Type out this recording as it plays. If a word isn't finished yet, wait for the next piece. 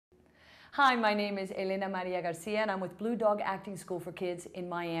Hi, my name is Elena Maria Garcia and I'm with Blue Dog Acting School for Kids in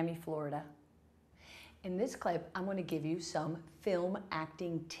Miami, Florida. In this clip, I'm going to give you some film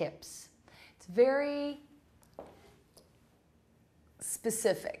acting tips. It's very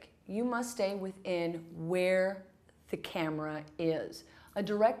specific. You must stay within where the camera is. A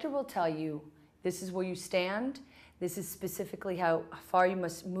director will tell you, this is where you stand, this is specifically how far you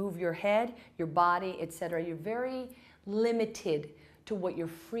must move your head, your body, etc. You're very limited to what your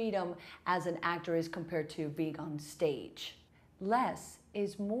freedom as an actor is compared to being on stage. Less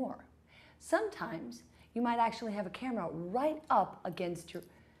is more. Sometimes you might actually have a camera right up against your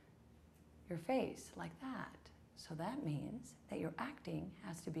face like that. So that means that your acting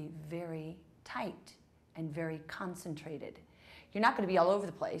has to be very tight and very concentrated. You're not going to be all over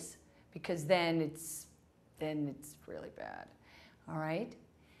the place because then it's really bad. All right?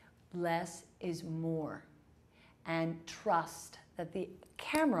 Less is more. And trust that the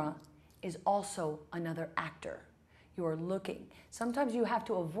camera is also another actor. You are looking. Sometimes you have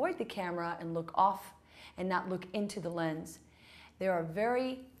to avoid the camera and look off and not look into the lens. There are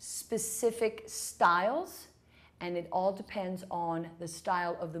very specific styles, and it all depends on the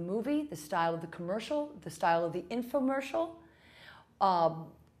style of the movie, the style of the commercial, the style of the infomercial,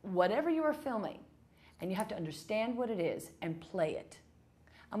 whatever you are filming, and you have to understand what it is and play it.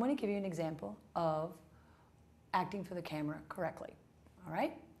 I'm going to give you an example of acting for the camera correctly. All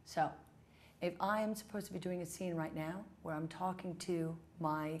right? So, if I am supposed to be doing a scene right now where I'm talking to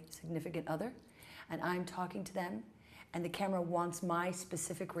my significant other and I'm talking to them and the camera wants my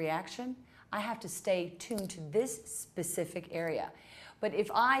specific reaction, I have to stay tuned to this specific area. But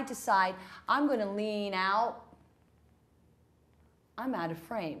if I decide I'm going to lean out, I'm out of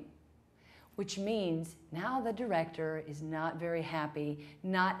frame. Which means now the director is not very happy,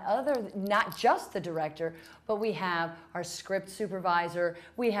 not just the director, but we have our script supervisor,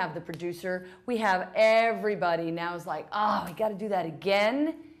 we have the producer, we have everybody now is like, oh, we got to do that again.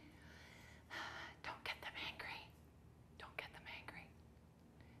 Don't get them angry. Don't get them angry.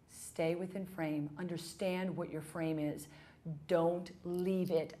 Stay within frame. Understand what your frame is. Don't leave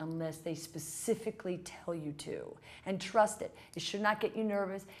it unless they specifically tell you to. And trust it. It should not get you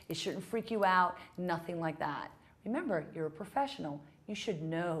nervous. It shouldn't freak you out. Nothing like that. Remember, you're a professional. You should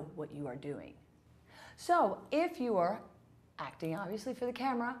know what you are doing. So if you are acting, obviously, for the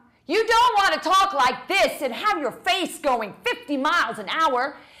camera, you don't want to talk like this and have your face going 50 miles an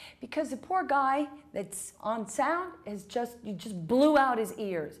hour because the poor guy that's on sound you just blew out his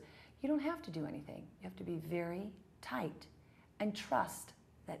ears. You don't have to do anything. You have to be very tight and trust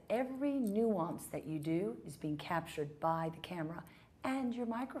that every nuance that you do is being captured by the camera and your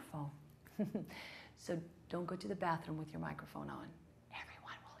microphone. So don't go to the bathroom with your microphone on.